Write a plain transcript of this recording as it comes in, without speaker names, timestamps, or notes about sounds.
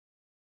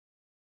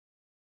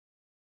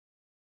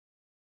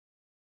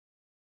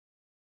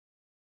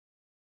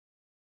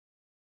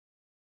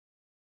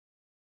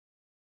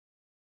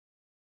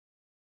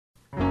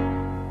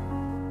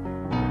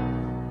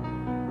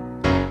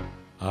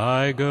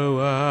I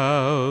go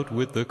out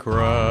with the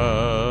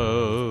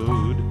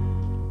crowd,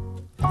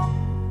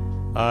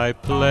 I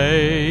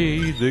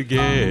play the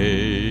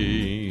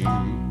game,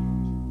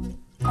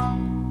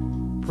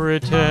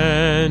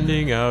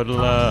 pretending out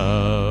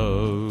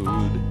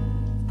loud,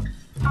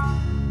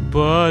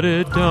 but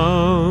it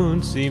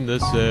don't seem the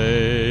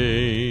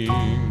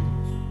same,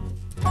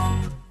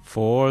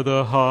 for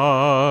the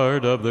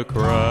heart of the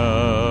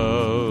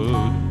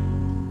crowd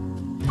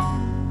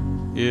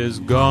is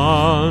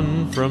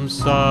gone from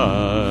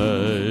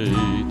sight.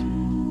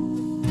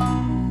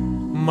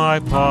 My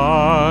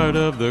part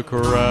of the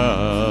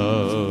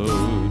crowd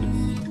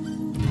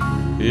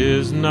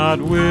is not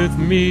with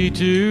me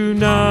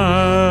tonight.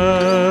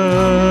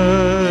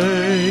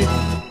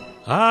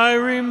 I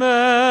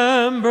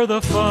remember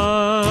the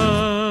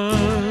fun,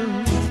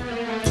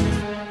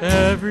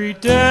 every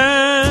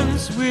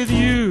dance with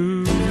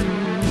you,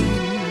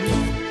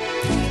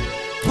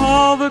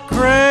 all the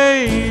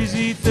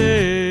crazy things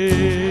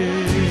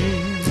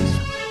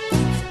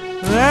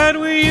that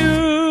we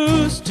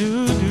used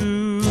to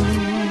do.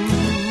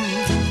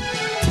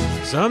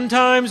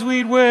 Sometimes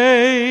we'd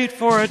wait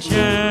for a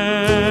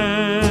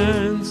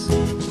chance,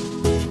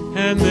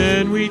 and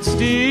then we'd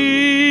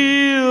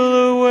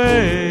steal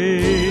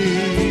away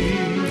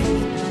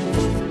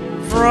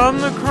from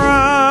the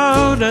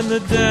crowd and the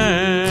dance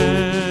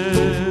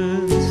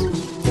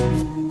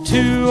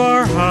to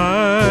our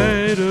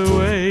hideaway.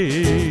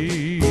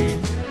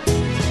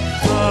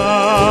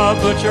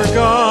 But you're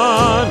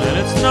gone, and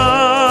it's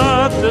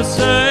not the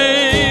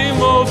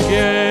same old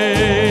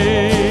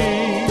game.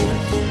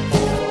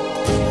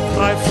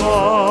 I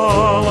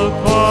fall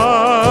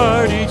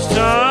apart each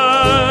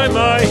time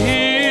I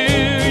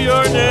hear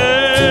your name.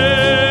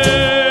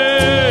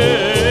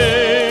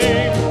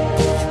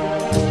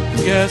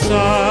 Guess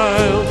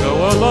I'll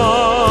go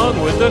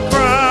along with the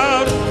crowd.